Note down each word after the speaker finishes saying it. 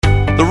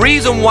The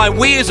reason why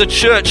we as a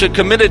church are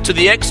committed to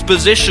the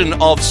exposition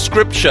of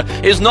Scripture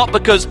is not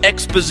because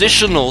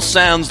expositional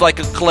sounds like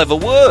a clever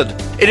word.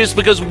 It is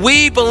because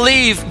we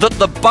believe that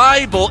the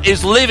Bible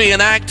is living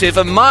and active,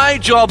 and my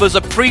job as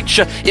a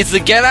preacher is to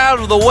get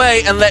out of the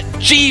way and let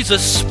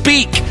Jesus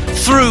speak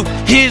through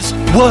His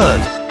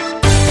Word.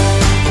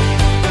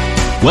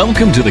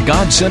 Welcome to the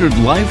God-Centered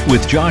Life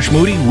with Josh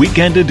Moody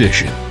Weekend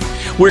Edition.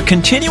 We're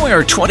continuing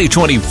our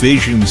 2020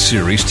 Vision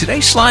series, today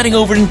sliding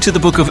over into the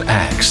book of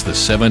Acts, the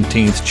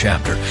 17th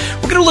chapter.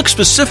 We're going to look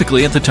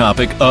specifically at the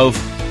topic of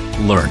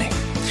learning.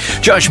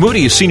 Josh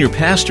Moody is senior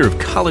pastor of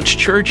College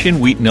Church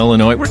in Wheaton,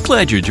 Illinois. We're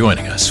glad you're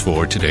joining us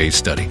for today's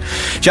study.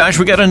 Josh,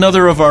 we got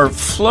another of our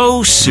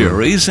Flow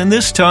series, and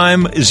this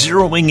time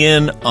zeroing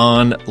in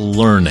on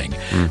learning.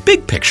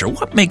 Big picture,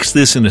 what makes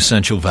this an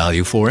essential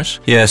value for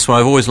us? Yes, well,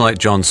 I've always liked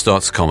John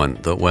Stott's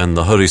comment that when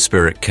the Holy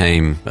Spirit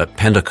came at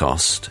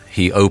Pentecost,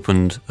 He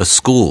opened a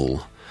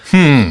school.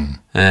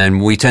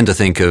 And we tend to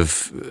think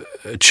of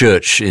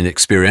church in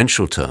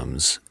experiential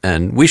terms,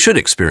 and we should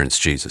experience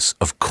Jesus,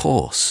 of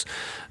course,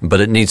 but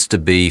it needs to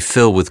be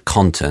filled with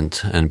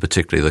content, and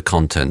particularly the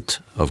content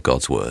of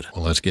God's Word.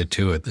 Well, let's get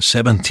to it. The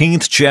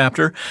 17th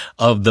chapter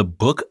of the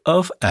book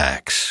of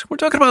Acts. We're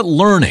talking about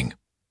learning.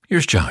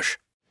 Here's Josh.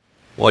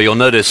 Well, you'll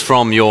notice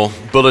from your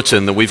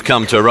bulletin that we've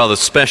come to a rather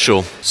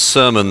special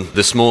sermon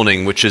this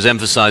morning, which is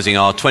emphasizing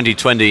our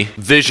 2020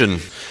 vision.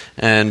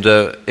 And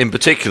in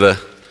particular,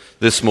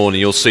 this morning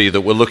you'll see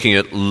that we're looking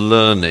at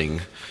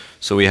learning.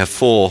 So we have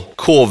 4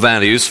 core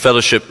values: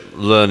 fellowship,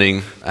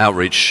 learning,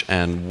 outreach,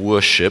 and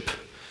worship.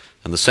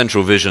 And the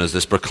central vision is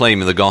this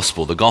proclaiming the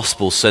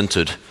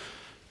gospel-centered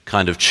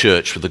kind of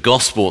church, with the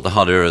gospel at the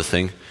heart of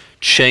everything,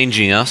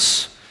 changing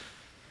us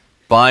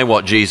by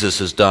what Jesus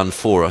has done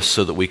for us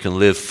so that we can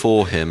live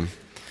for Him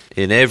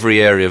in every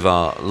area of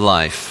our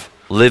life,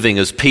 living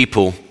as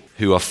people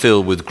who are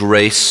filled with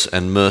grace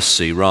and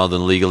mercy rather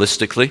than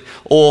legalistically,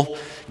 or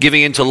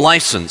giving into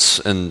license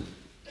and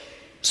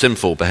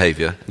sinful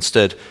behavior,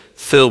 instead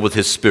filled with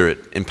His Spirit,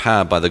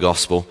 empowered by the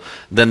gospel.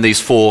 Then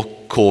these 4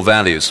 core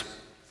values.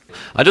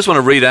 I just want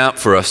to read out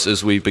for us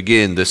as we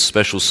begin this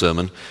special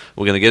sermon.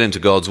 We're going to get into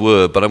God's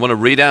Word, but I want to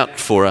read out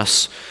for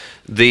us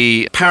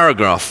the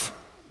paragraph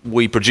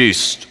we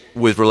produced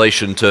with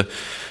relation to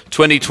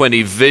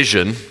 2020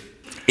 vision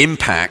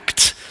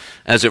impact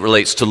as it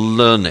relates to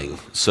learning.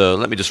 So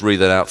let me just read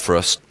that out for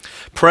us.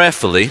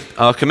 Prayerfully,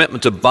 our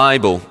commitment to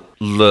Bible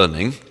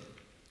learning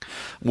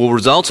will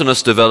result in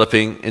us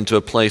developing into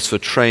a place for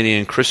training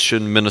in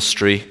Christian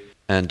ministry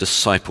and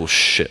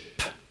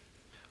discipleship.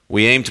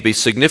 We aim to be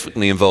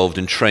significantly involved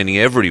in training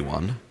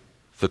everyone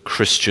for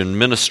Christian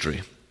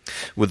ministry,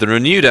 with a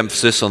renewed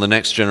emphasis on the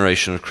next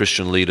generation of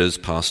Christian leaders,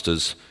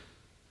 pastors,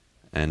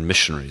 and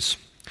missionaries.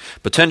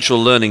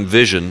 Potential learning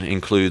vision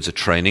includes a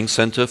training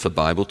center for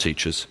Bible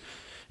teachers,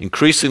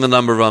 increasing the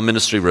number of our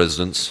ministry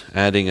residents,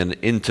 adding an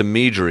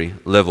intermediary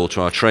level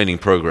to our training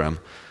program,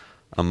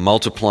 and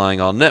multiplying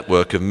our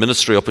network of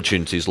ministry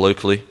opportunities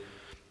locally,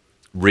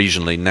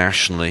 regionally,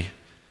 nationally,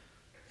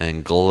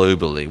 and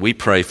globally. We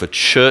pray for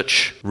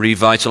church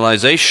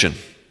revitalization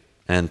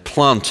and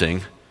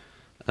planting,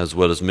 as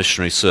well as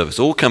missionary service,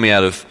 all coming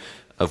out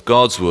of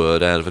God's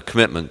Word, out of a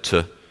commitment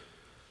to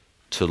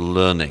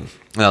learning.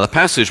 Now, the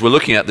passage we're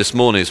looking at this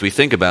morning as we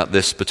think about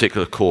this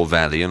particular core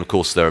value, and of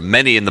course there are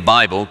many in the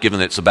Bible,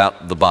 given it's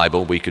about the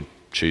Bible, we could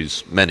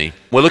choose many.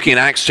 We're looking at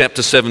Acts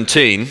chapter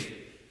 17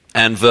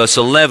 and verse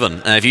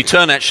 11. Now, if you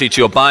turn actually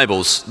to your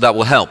Bibles, that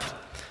will help.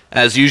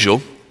 As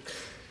usual,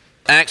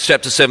 Acts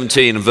chapter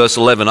 17 and verse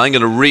 11, I'm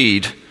going to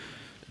read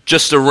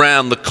just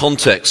around the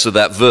context of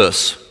that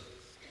verse.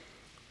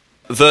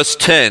 Verse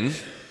 10,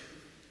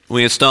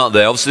 we can start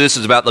there. Obviously, this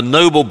is about the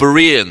noble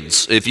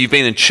Bereans. If you've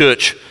been in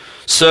church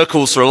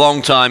circles for a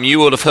long time, you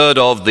would have heard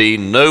of the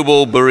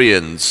noble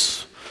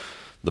Bereans.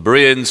 The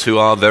Bereans who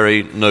are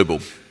very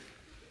noble.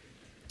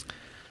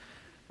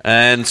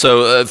 And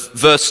so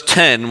verse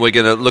 10, we're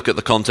going to look at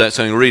the context.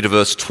 I'm going to read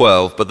verse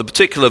 12. But the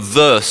particular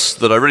verse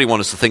that I really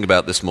want us to think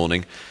about this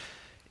morning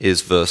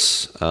is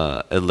verse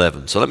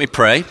 11. So let me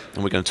pray,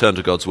 and we're going to turn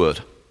to God's Word.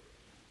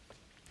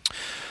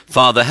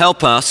 Father,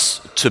 help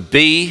us to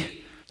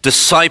be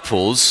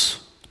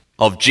disciples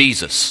of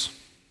Jesus,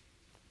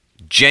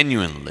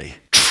 genuinely,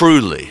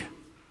 truly,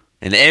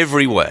 in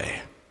every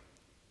way,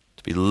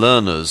 to be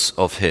learners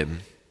of Him.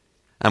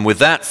 And with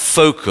that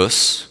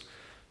focus,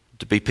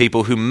 to be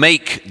people who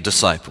make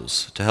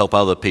disciples, to help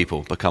other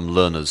people become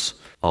learners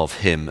of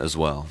Him as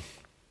well.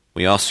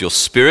 We ask your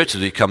Spirit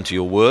to come to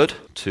your Word,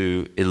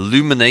 to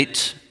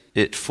illuminate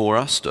it for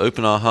us, to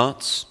open our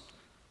hearts.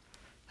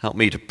 Help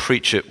me to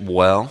preach it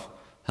well.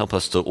 Help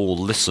us to all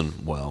listen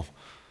well.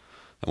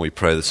 And we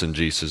pray this in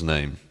Jesus'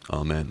 name.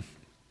 Amen.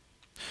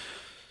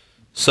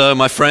 So,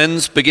 my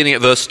friends, beginning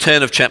at verse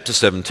 10 of chapter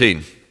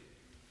 17,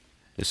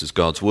 this is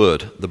God's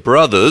Word. The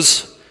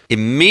brothers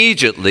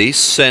immediately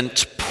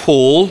sent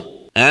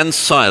Paul and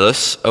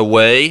Silas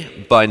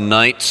away by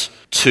night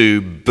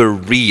to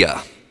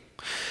Berea.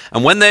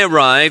 And when they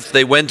arrived,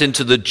 they went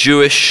into the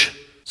Jewish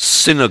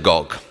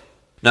synagogue.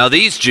 Now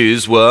these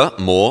Jews were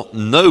more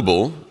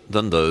noble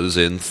than those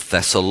in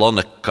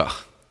Thessalonica.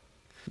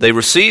 They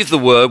received the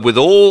word with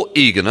all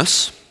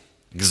eagerness,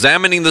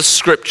 examining the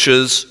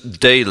scriptures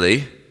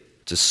daily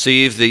to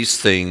see if these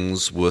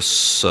things were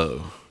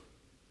so.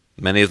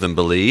 Many of them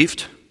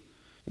believed,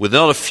 with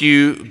not a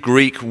few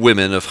Greek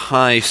women of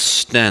high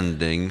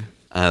standing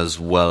as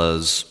well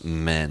as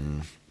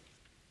men.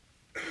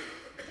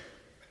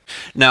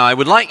 Now, I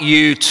would like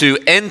you to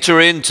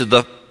enter into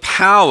the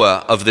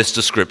power of this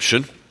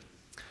description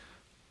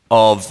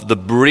of the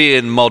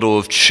Berean model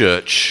of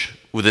church,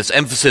 with its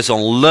emphasis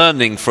on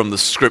learning from the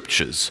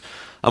scriptures.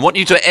 I want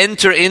you to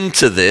enter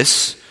into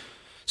this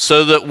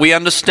so that we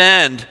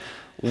understand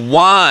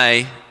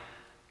why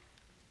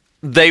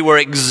they were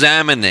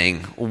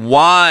examining,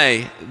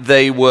 why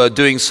they were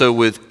doing so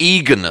with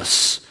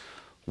eagerness,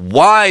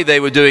 why they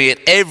were doing it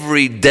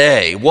every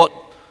day, what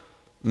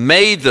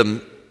made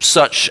them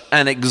such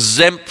an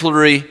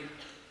exemplary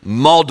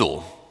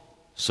model,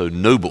 so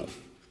noble.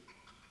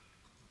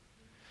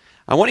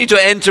 I want you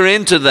to enter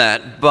into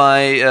that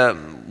by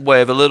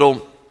way of a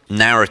little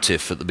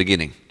narrative at the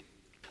beginning,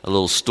 a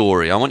little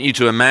story. I want you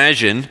to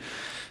imagine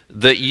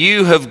that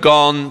you have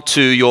gone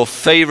to your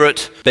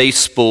favorite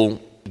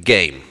baseball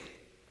game.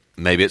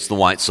 Maybe it's the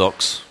White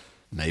Sox,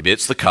 maybe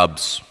it's the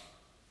Cubs.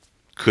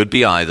 Could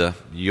be either.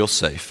 You're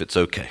safe, it's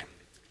okay.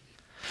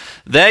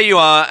 There you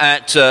are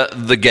at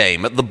the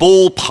game, at the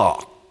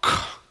ballpark,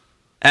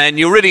 and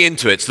you're really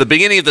into it. It's the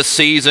beginning of the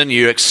season,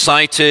 you're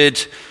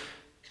excited,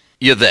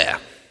 you're there.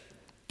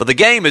 But the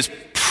game is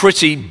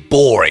pretty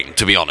boring,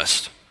 to be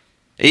honest.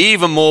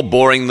 Even more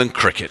boring than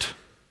cricket.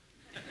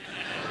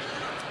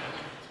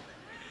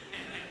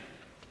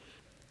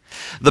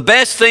 The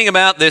best thing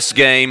about this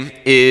game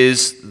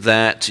is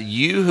that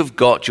you have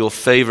got your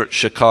favorite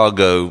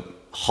Chicago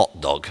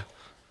hot dog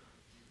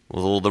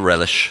with all the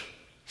relish.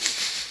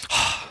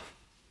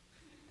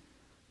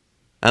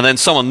 And then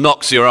someone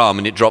knocks your arm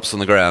and it drops on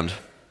the ground.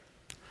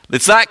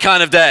 It's that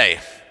kind of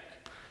day.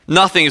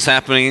 Nothing is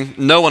happening.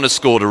 No one has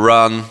scored a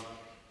run.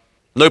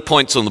 No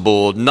points on the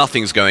board.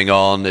 Nothing's going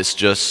on. It's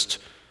just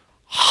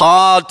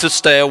hard to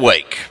stay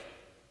awake.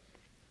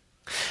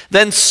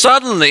 Then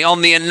suddenly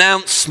on the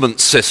announcement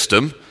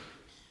system,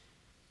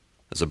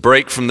 there's a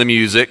break from the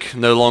music.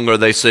 No longer are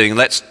they saying,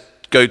 let's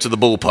go to the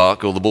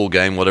ballpark or the ball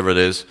game, whatever it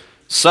is.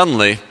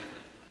 Suddenly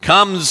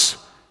comes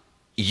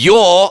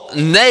your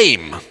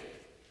name.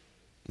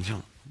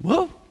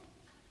 What?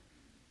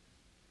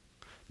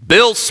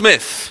 Bill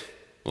Smith,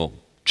 or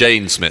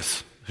Jane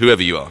Smith,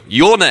 whoever you are,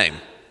 your name.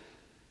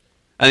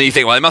 And you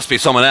think, well, it must be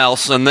someone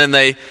else. And then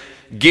they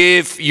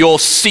give your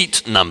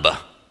seat number.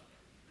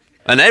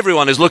 And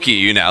everyone is looking at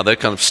you now. They're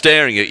kind of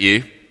staring at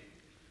you.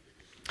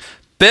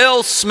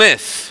 Bill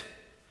Smith,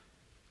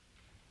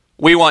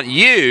 we want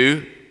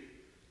you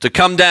to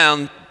come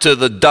down to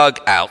the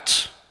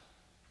dugout.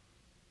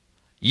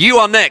 You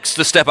are next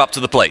to step up to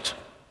the plate.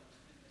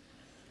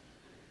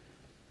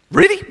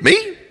 Really?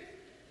 Me?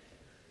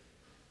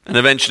 And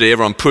eventually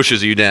everyone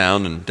pushes you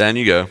down, and down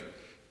you go.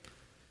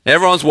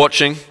 Everyone's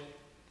watching.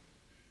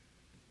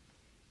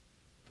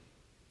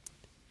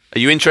 Are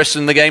you interested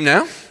in the game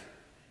now?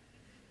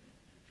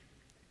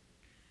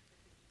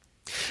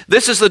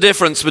 This is the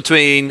difference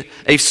between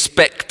a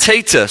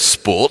spectator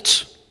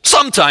sport,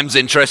 sometimes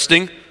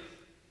interesting,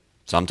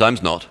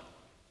 sometimes not,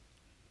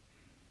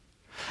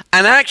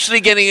 and actually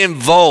getting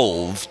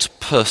involved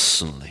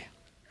personally.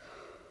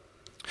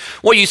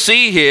 What you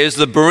see here is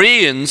the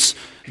Bereans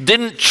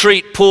didn't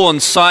treat Paul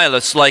and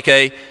Silas like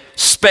a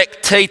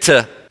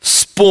spectator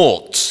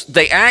sport.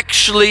 They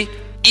actually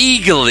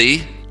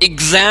eagerly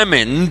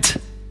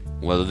examined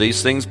whether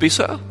these things be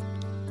so.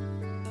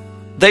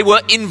 They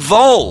were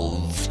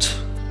involved.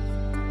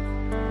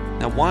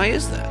 Now, why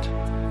is that?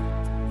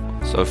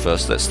 So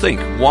first, let's think.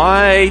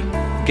 Why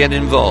get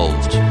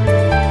involved?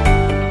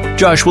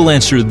 Josh will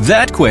answer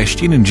that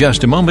question in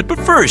just a moment, but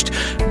first,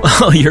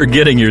 while you're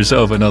getting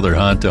yourself another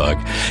hot dog,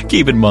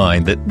 keep in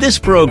mind that this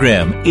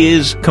program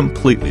is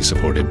completely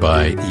supported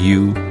by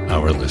you,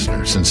 our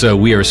listeners. And so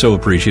we are so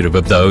appreciative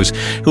of those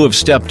who have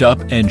stepped up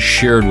and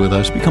shared with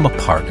us, become a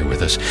partner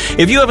with us.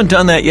 If you haven't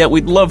done that yet,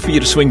 we'd love for you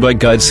to swing by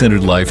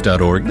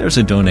GodCenteredLife.org. There's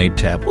a donate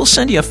tab. We'll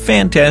send you a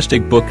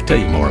fantastic book. Tell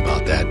you more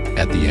about that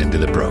at the end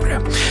of the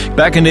program.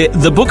 Back into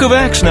the book of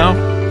Acts now.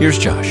 Here's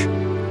Josh.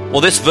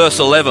 Well, this verse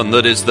 11,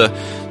 that is the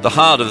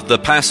heart of the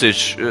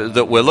passage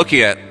that we're looking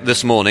at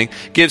this morning,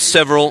 gives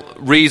several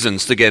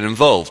reasons to get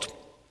involved.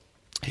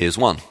 Here's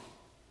one.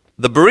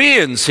 The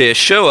Bereans here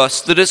show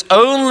us that it's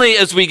only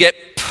as we get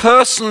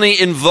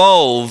personally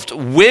involved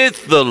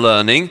with the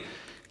learning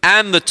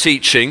and the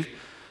teaching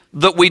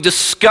that we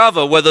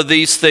discover whether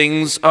these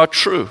things are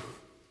true.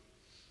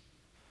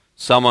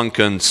 Someone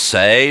can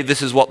say,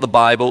 this is what the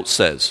Bible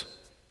says.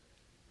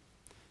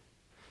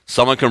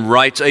 Someone can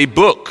write a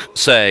book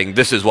saying,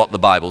 this is what the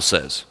Bible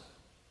says.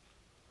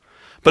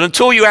 But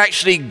until you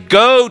actually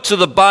go to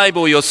the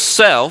Bible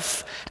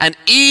yourself and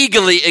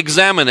eagerly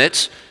examine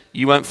it,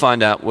 you won't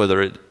find out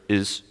whether it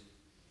is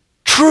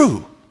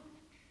true.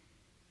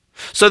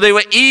 So they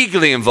were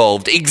eagerly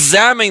involved,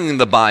 examining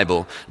the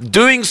Bible,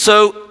 doing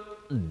so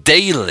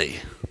daily.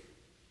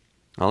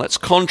 Now let's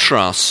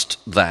contrast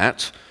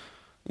that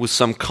with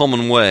some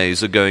common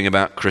ways of going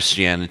about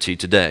Christianity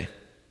today.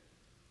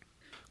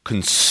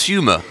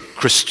 Consumer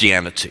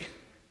Christianity.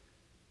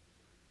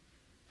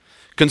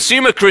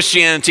 Consumer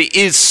Christianity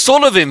is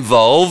sort of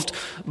involved,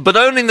 but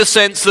only in the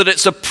sense that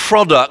it's a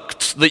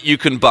product that you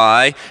can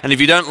buy, and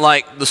if you don't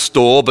like the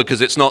store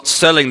because it's not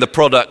selling the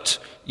product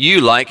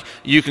you like,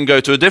 you can go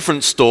to a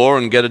different store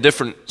and get a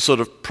different sort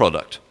of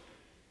product.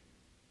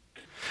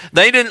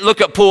 They didn't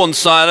look at Paul and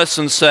Silas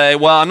and say,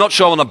 well, I'm not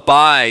sure I want to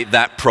buy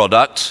that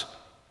product.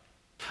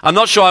 I'm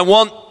not sure I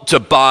want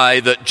to buy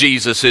that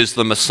Jesus is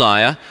the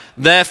Messiah.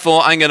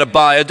 Therefore, I'm going to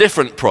buy a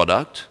different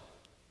product.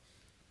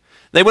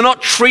 They were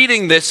not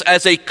treating this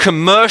as a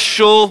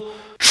commercial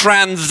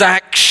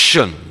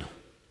transaction.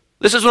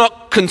 This is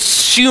not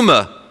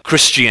consumer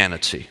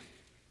Christianity.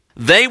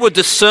 They were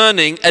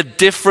discerning a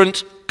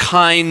different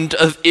kind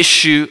of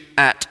issue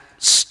at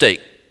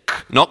stake.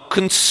 Not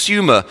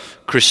consumer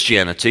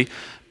Christianity,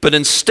 but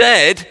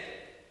instead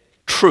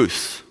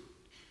truth,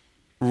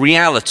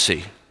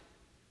 reality,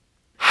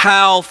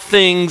 how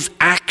things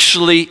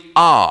actually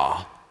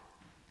are.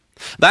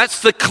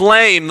 That's the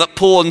claim that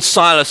Paul and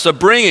Silas are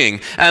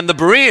bringing, and the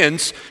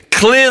Bereans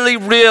clearly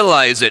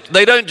realize it.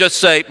 They don't just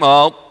say,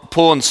 well,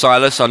 Paul and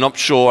Silas, I'm not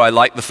sure I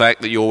like the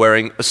fact that you're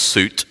wearing a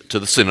suit to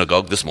the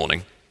synagogue this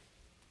morning.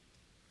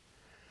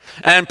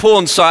 And Paul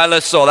and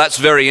Silas, oh, that's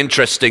very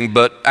interesting,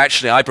 but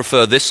actually I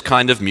prefer this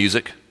kind of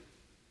music.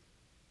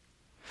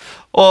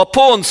 Or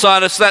Paul and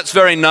Silas, that's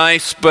very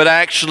nice, but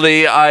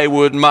actually I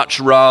would much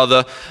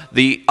rather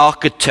the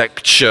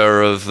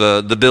architecture of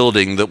the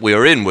building that we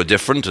are in were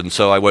different, and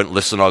so I won't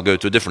listen, I'll go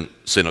to a different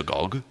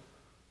synagogue.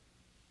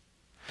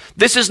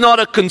 This is not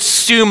a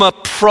consumer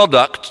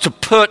product to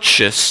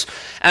purchase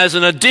as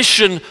an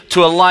addition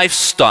to a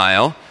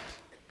lifestyle.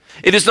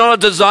 It is not a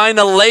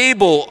designer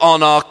label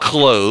on our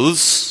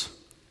clothes.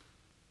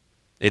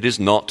 It is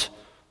not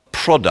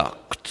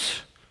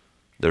product.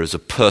 There is a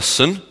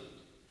person.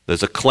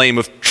 There's a claim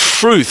of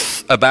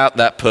truth about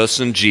that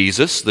person,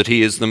 Jesus, that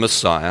he is the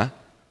Messiah.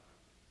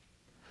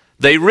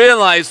 They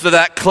realize that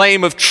that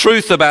claim of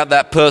truth about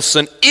that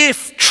person,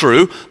 if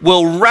true,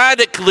 will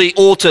radically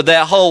alter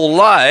their whole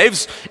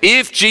lives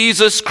if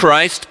Jesus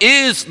Christ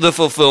is the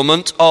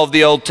fulfillment of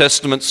the Old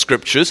Testament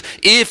scriptures,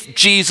 if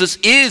Jesus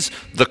is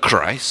the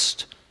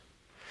Christ,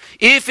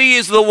 if he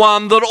is the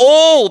one that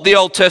all the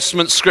Old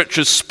Testament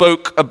scriptures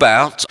spoke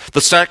about,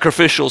 the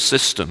sacrificial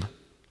system.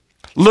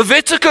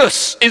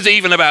 Leviticus is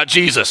even about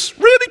Jesus.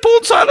 Really, Paul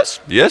and Silas?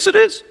 Yes, it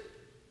is.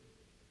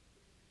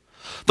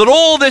 That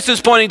all this is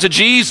pointing to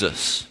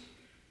Jesus,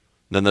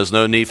 then there's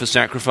no need for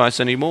sacrifice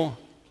anymore.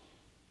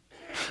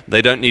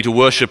 They don't need to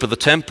worship at the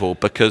temple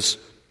because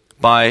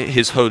by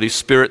his Holy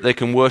Spirit they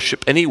can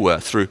worship anywhere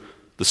through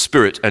the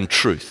Spirit and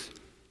truth.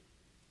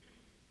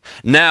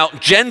 Now,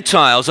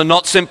 Gentiles are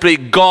not simply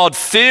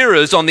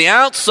God-fearers on the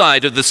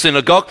outside of the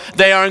synagogue.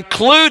 They are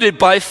included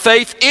by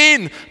faith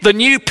in the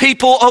new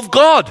people of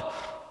God.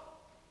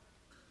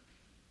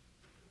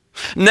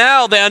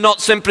 Now they are not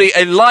simply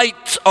a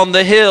light on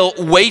the hill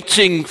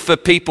waiting for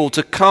people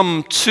to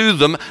come to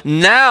them.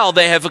 Now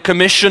they have a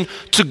commission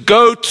to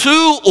go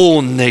to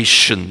all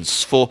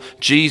nations, for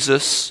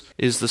Jesus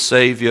is the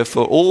Savior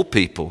for all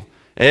people,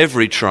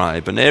 every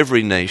tribe and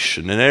every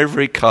nation and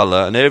every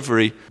color and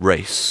every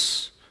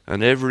race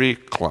and every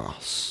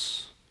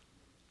class.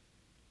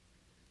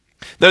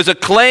 There's a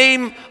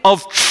claim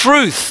of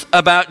truth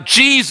about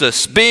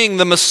Jesus being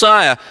the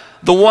Messiah,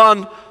 the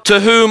one to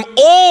whom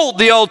all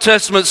the Old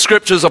Testament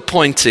scriptures are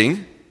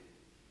pointing,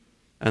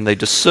 and they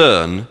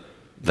discern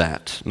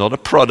that. Not a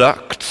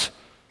product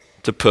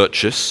to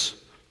purchase,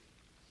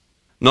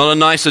 not a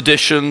nice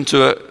addition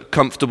to a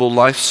comfortable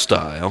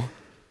lifestyle,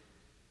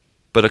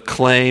 but a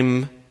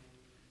claim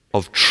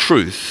of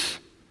truth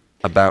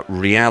about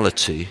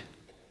reality.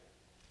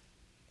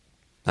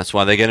 That's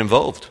why they get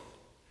involved.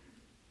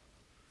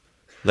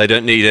 They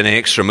don't need any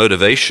extra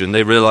motivation.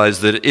 They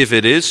realize that if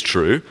it is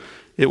true,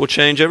 it will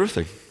change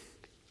everything.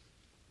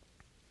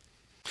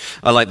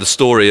 I like the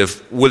story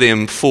of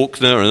William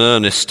Faulkner and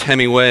Ernest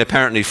Hemingway.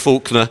 Apparently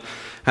Faulkner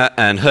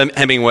and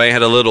Hemingway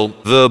had a little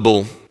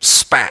verbal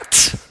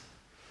spat.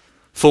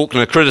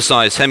 Faulkner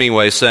criticized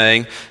Hemingway,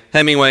 saying,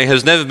 Hemingway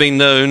has never been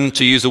known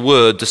to use a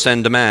word to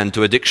send a man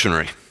to a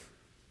dictionary.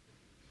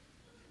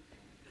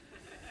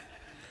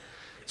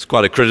 It's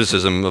quite a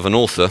criticism of an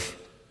author.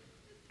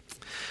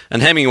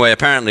 And Hemingway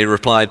apparently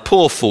replied,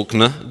 poor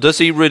Faulkner, does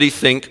he really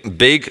think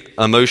big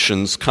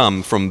emotions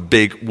come from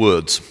big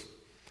words?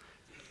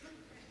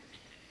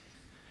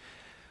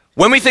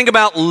 When we think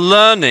about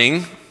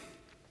learning,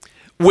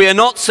 we are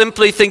not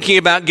simply thinking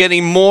about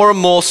getting more and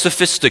more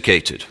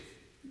sophisticated.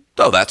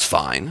 Oh, that's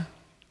fine.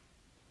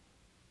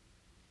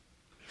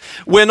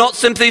 We're not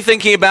simply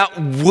thinking about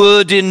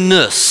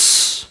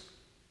wordiness.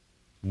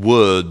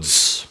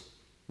 Words.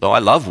 Though I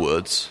love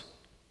words.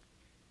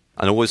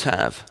 And always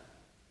have.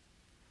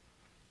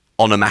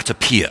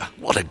 Onomatopoeia.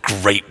 What a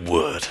great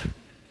word.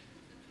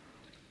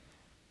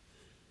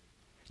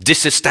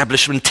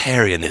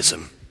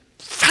 disestablishmentarianism.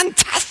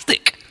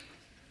 Fantastic.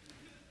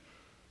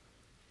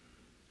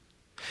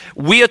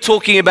 We are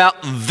talking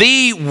about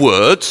the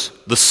Word.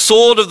 The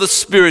sword of the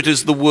Spirit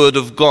is the Word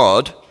of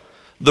God.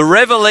 The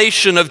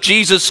revelation of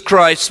Jesus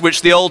Christ,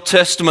 which the Old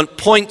Testament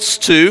points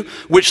to,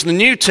 which the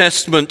New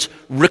Testament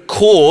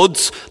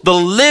records, the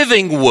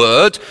living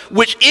Word,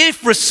 which,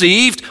 if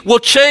received, will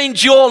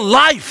change your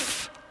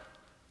life.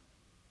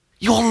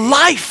 Your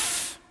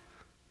life.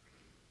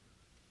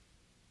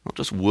 Not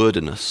just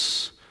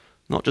wordiness,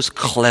 not just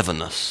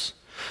cleverness.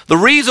 The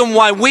reason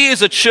why we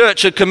as a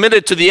church are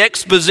committed to the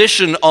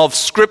exposition of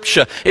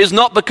Scripture is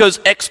not because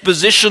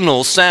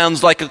expositional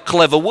sounds like a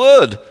clever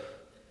word.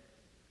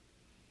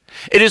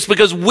 It is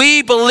because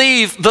we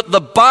believe that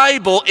the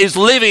Bible is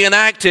living and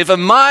active,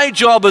 and my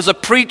job as a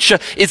preacher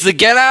is to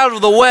get out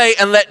of the way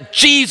and let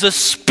Jesus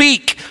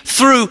speak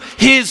through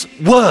His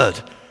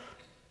Word.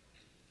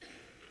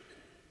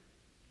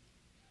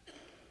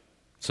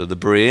 So the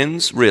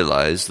Bereans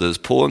realized that as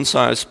Paul and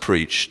Silas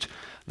preached,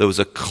 there was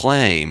a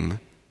claim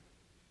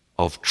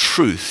of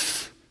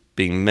truth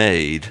being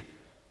made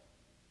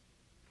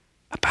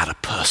about a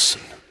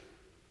person.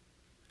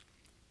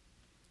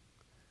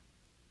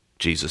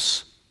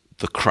 Jesus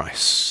the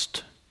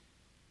Christ.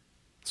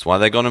 That's why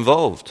they got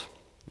involved.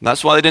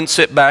 That's why they didn't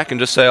sit back and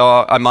just say,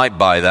 oh, I might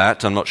buy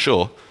that, I'm not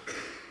sure.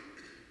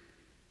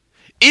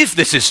 If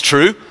this is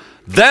true,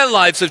 their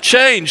lives have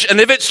changed.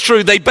 And if it's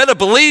true, they better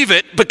believe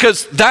it,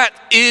 because that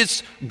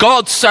is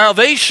God's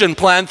salvation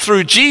plan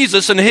through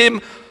Jesus and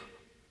Him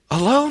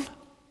alone.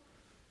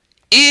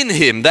 In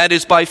Him, that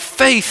is by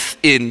faith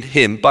in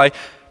Him, by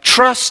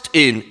trust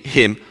in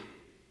Him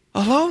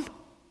alone.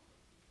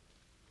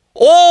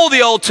 All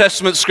the Old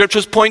Testament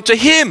scriptures point to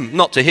Him,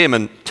 not to Him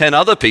and 10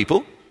 other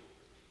people,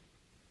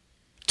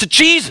 to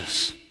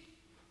Jesus.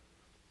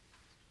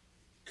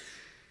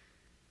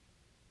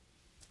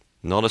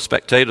 Not a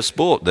spectator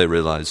sport, they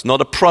realize,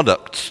 not a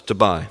product to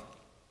buy.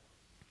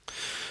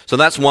 So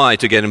that's why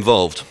to get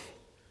involved.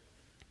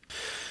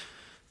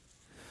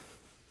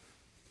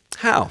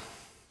 How?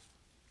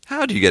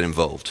 How do you get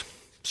involved?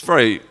 It's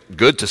very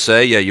good to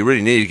say, yeah, you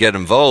really need to get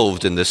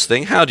involved in this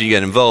thing. How do you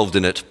get involved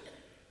in it?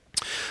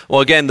 Well,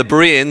 again, the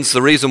Bereans,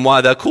 the reason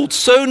why they're called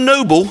so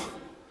noble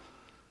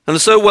and are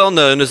so well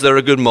known is they're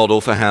a good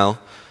model for how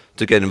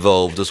to get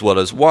involved as well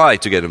as why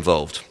to get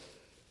involved.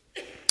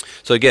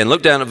 So again,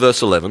 look down at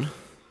verse 11,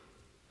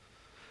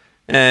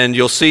 and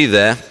you'll see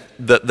there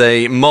that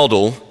they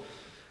model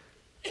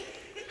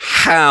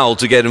how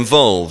to get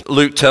involved.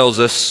 Luke tells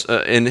us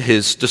in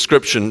his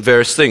description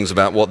various things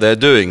about what they're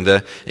doing.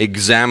 They're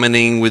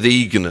examining with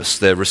eagerness,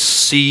 they're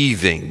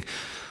receiving,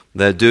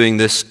 they're doing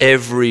this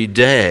every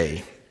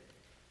day.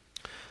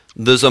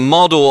 There's a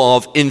model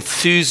of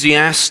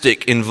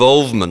enthusiastic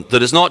involvement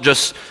that is not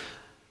just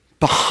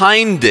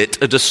behind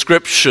it a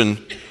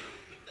description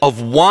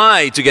of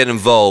why to get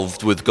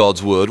involved with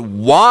God's Word,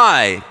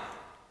 why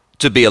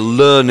to be a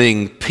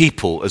learning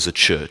people as a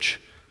church,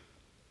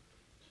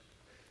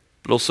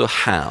 but also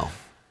how.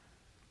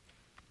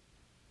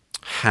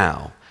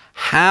 How?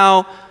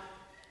 How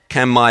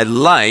can my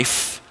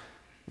life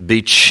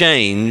be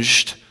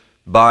changed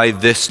by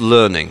this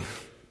learning?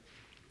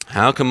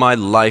 How can my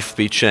life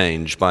be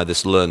changed by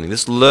this learning?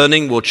 This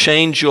learning will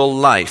change your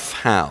life.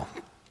 How?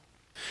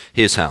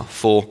 Here's how.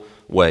 4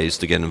 ways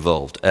to get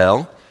involved.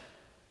 L,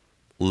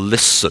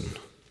 listen.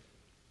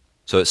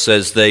 So it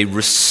says they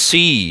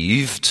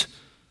received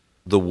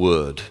the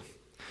Word.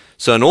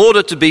 So in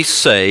order to be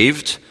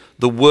saved,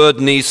 the Word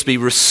needs to be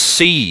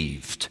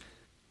received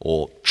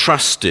or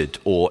trusted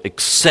or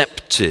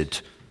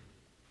accepted,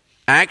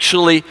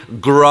 actually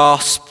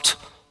grasped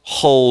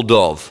hold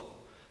of.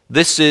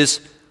 This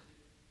is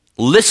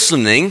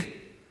listening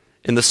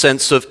in the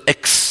sense of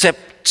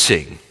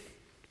accepting.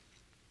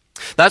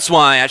 That's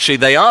why actually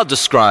they are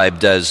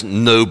described as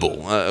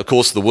noble. Of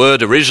course, the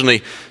word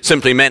originally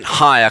simply meant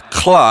higher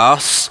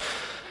class,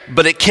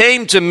 but it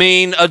came to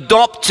mean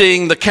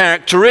adopting the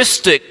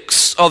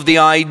characteristics of the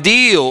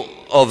ideal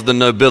of the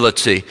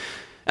nobility.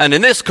 And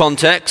in this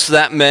context,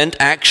 that meant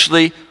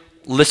actually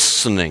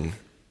listening,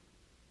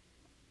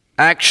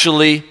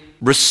 actually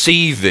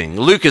receiving.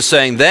 Luke is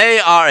saying they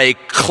are a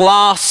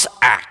class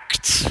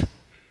act.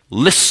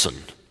 Listen.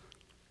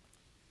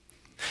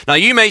 Now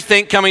you may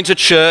think coming to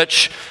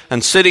church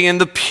and sitting in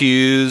the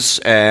pews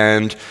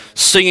and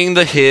singing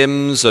the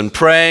hymns and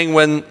praying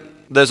when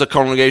there's a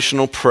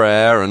congregational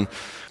prayer and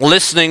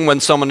listening when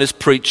someone is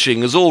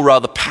preaching is all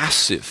rather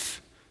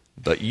passive.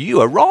 But you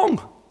are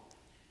wrong.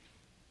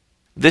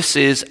 This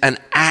is an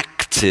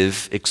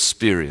active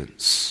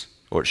experience,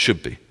 or it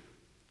should be.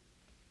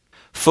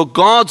 For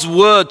God's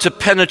word to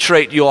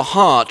penetrate your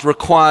heart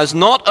requires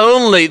not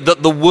only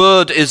that the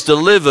word is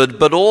delivered,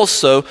 but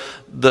also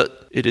that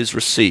it is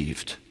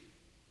received.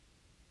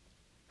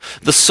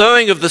 The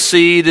sowing of the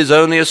seed is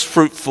only as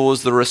fruitful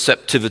as the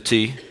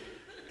receptivity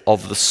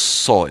of the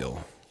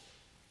soil.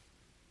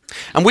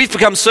 And we've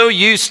become so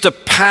used to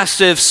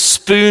passive,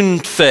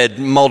 spoon-fed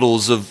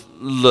models of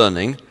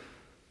learning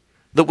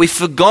that we've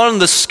forgotten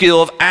the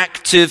skill of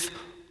active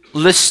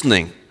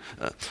listening.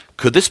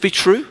 Could this be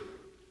true?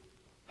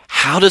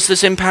 How does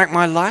this impact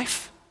my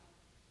life?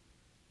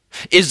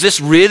 Is this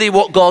really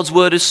what God's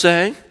word is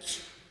saying?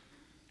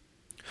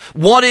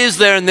 What is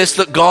there in this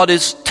that God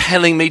is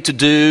telling me to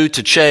do,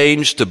 to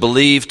change, to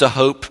believe, to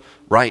hope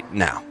right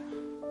now?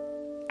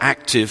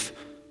 Active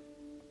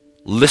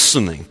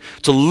listening,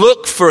 to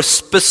look for a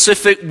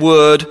specific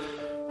word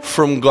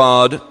from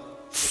God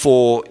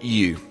for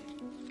you.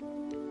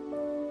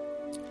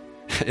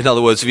 In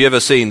other words, have you ever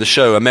seen the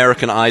show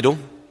American Idol?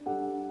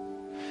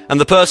 And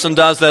the person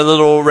does their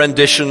little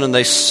rendition and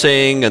they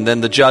sing, and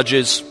then the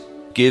judges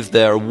give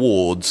their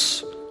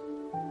awards.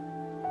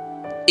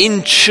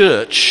 In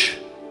church,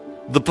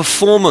 the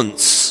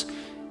performance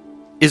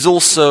is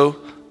also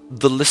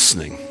the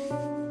listening.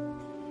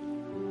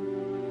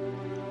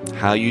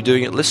 How are you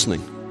doing at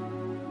listening?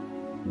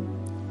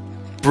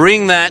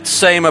 Bring that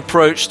same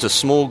approach to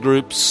small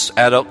groups,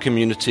 adult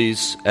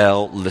communities.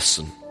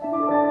 Listen.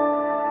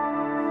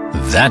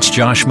 That's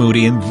Josh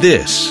Moody, and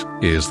this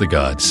is the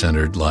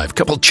God-Centered Life.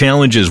 Couple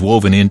challenges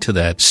woven into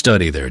that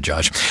study there,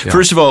 Josh. Yeah.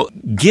 First of all,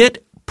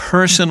 get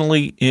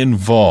personally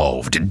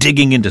involved,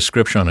 digging into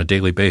Scripture on a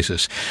daily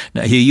basis.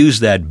 Now, you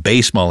used that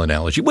baseball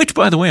analogy, which,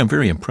 by the way, I'm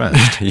very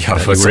impressed. You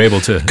were able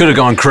to could have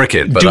gone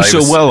cricket, but do so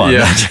well on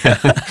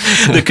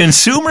that. The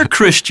consumer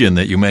Christian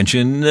that you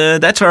mentioned,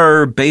 that's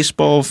our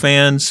baseball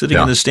fan sitting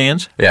in the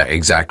stands? Yeah,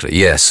 exactly.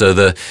 Yeah, so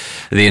the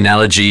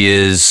analogy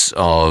is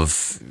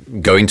of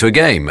going to a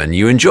game, and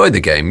you enjoy the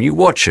game, you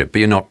watch it, but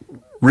you're not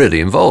really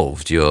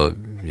involved. You're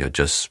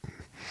just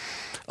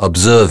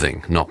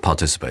observing, not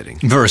participating.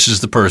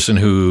 Versus the person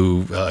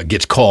who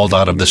gets called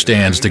out of the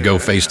stands to go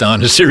face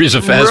down a series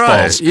of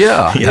fastballs. Right.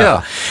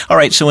 Yeah. All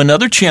right, so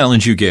another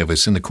challenge you gave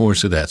us in the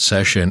course of that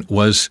session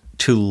was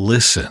to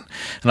listen.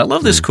 And I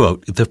love this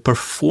quote, the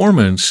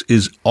performance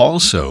is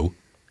also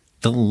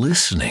the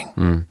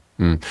listening.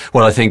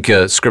 Well, I think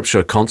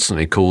Scripture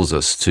constantly calls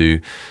us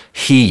to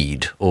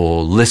heed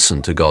or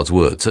listen to God's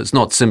word. So it's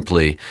not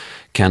simply,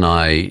 can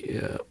I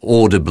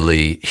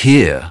audibly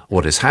hear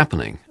what is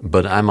happening,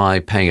 but am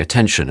I paying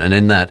attention? And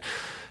in that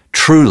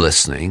true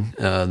listening,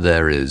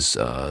 there is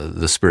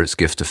the Spirit's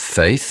gift of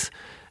faith,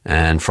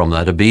 and from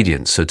that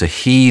obedience. So to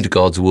heed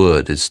God's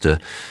word is to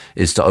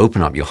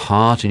open up your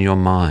heart and your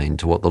mind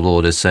to what the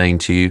Lord is saying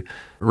to you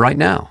right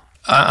now.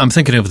 I'm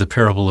thinking of the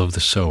parable of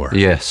the sower.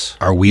 Yes.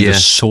 Are we the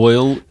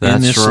soil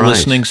in this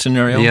listening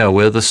scenario? Yeah,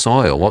 we're the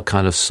soil. What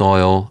kind of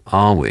soil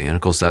are we? And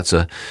of course, that's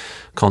a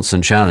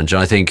constant challenge.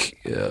 And I think,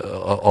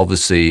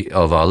 obviously,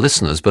 of our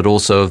listeners, but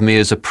also of me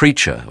as a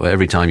preacher.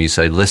 Every time you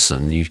say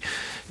listen, you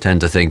tend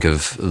to think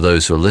of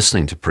those who are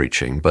listening to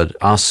preaching. But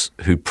us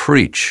who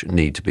preach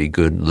need to be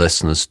good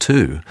listeners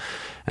too,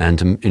 and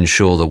to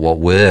ensure that what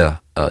we're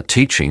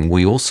teaching,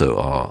 we also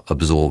are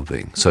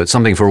absorbing. So it's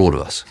something for all of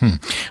us.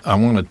 I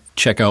want to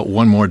check out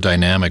one more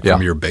dynamic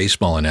from your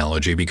baseball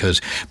analogy,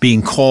 because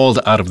being called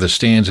out of the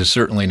stands is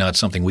certainly not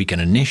something we can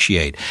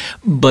initiate.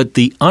 But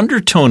the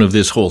undertone of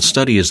this whole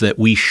study is that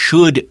we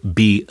should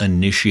be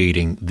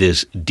initiating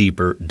this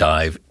deeper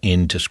dive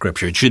into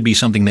Scripture. It should be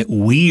something that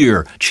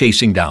we're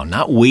chasing down,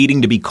 not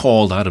waiting to be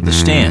called out of the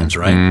stands,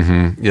 right?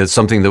 Mm-hmm. Yeah, it's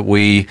something that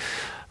we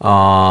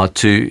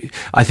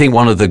I think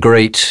one of the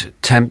great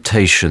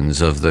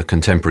temptations of the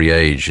contemporary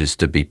age is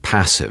to be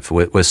passive.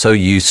 We're so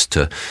used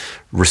to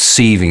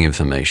receiving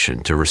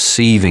information, to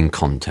receiving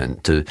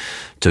content, to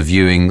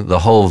viewing the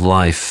whole of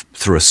life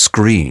through a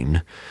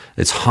screen.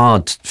 It's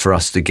hard for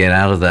us to get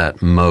out of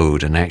that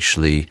mode and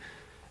actually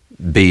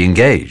be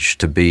engaged,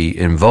 to be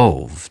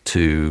involved,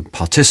 to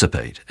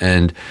participate.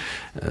 And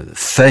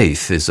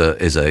faith is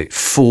a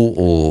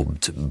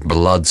full-orbed,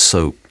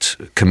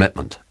 blood-soaked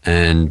commitment,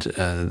 and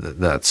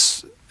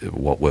that's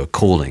what we're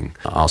calling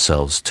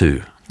ourselves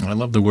to. I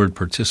love the word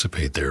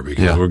participate there,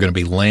 because we're going to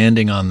be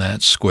landing on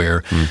that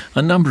square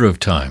a number of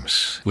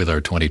times with our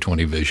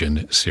 2020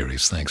 Vision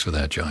series. Thanks for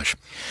that, Josh.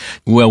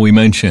 Well, we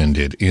mentioned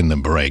it in the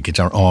break.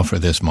 It's our offer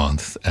this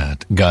month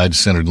at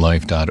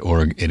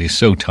GodCenteredLife.org. It is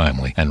so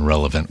timely and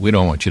relevant. We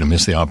don't want you to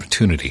miss the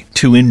opportunity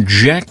to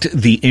inject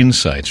the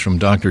insights from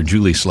Dr.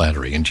 Julie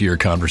Slattery into your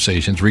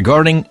conversations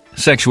regarding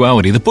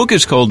sexuality. The book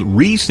is called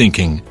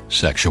Rethinking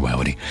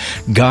Sexuality: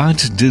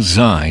 God's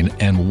Design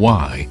and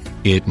Why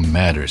It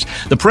Matters.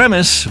 The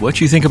premise, what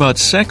you think about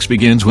sex,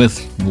 begins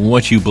with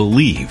what you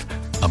believe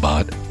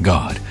about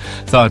God.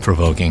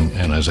 Thought-provoking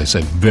and, as I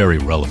said, very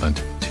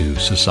relevant to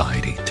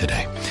society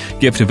today.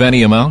 Gift of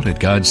any amount at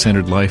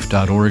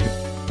GodCenteredLife.org.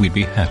 We'd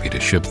be happy to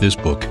ship this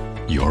book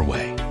your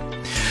way.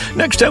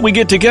 Next time we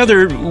get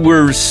together,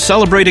 we're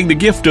celebrating the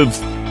gift of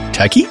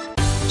techie.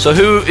 So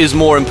who is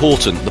more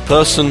important, the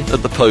person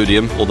at the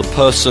podium or the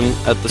person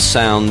at the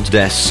sound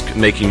desk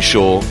making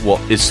sure what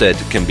is said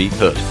can be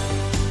heard?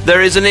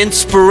 There is an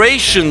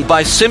inspiration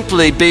by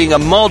simply being a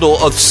model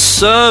of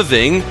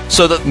serving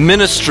so that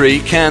ministry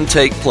can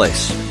take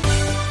place.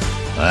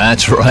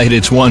 That's right.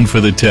 It's one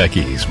for the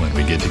techies when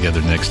we get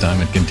together next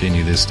time and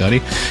continue this study.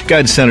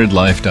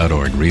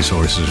 GodCenteredLife.org.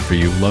 Resources for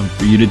you. Love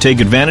for you to take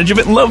advantage of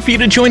it, and love for you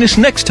to join us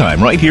next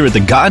time right here at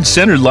the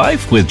God-Centered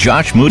Life with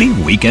Josh Moody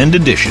Weekend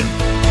Edition.